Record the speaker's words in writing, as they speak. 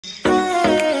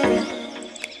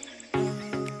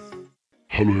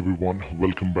Hello everyone,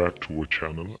 welcome back to our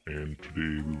channel, and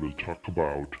today we will talk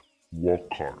about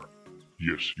Walkcar.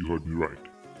 Yes, you heard me right.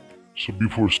 So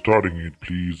before starting it,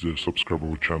 please subscribe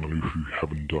our channel if you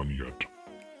haven't done yet.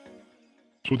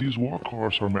 So these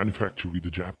Walkcars are manufactured with the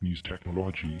Japanese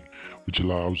technology which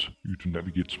allows you to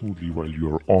navigate smoothly while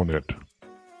you are on it.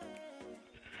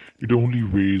 It only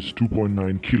weighs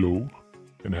 2.9 kilo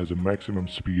and has a maximum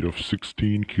speed of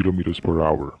 16 kilometers per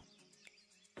hour.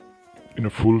 In a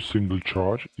full single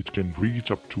charge, it can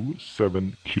reach up to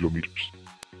 7 kilometers.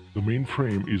 The main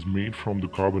frame is made from the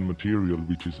carbon material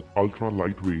which is ultra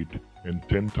lightweight and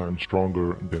 10 times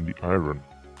stronger than the iron.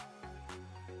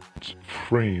 Its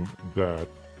frame that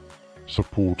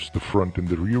supports the front and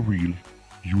the rear wheel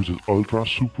uses ultra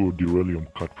super beryllium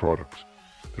cut products.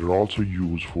 They are also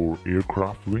used for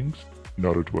aircraft wings in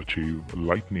order to achieve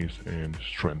lightness and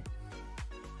strength.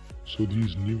 So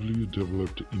these newly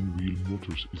developed in-wheel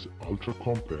motors is ultra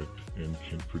compact and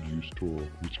can produce torque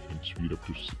which can speed up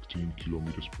to 16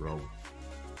 kilometers per hour.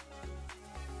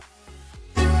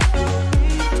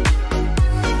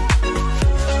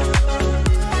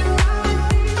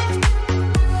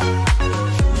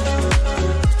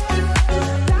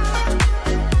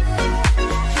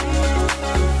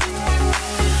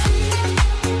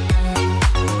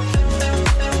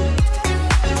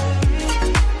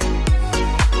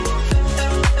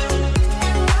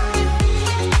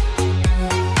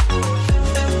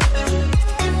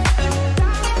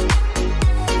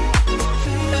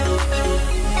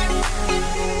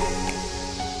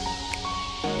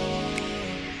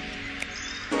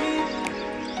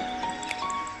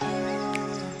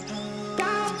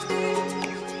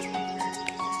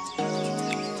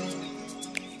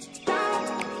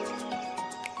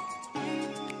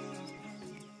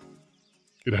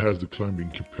 It has the climbing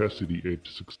capacity at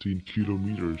 16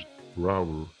 kilometers per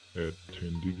hour at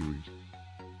 10 degrees.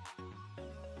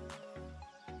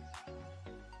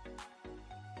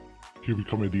 Here we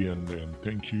come at the end, and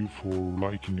thank you for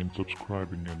liking and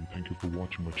subscribing, and thank you for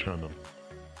watching my channel.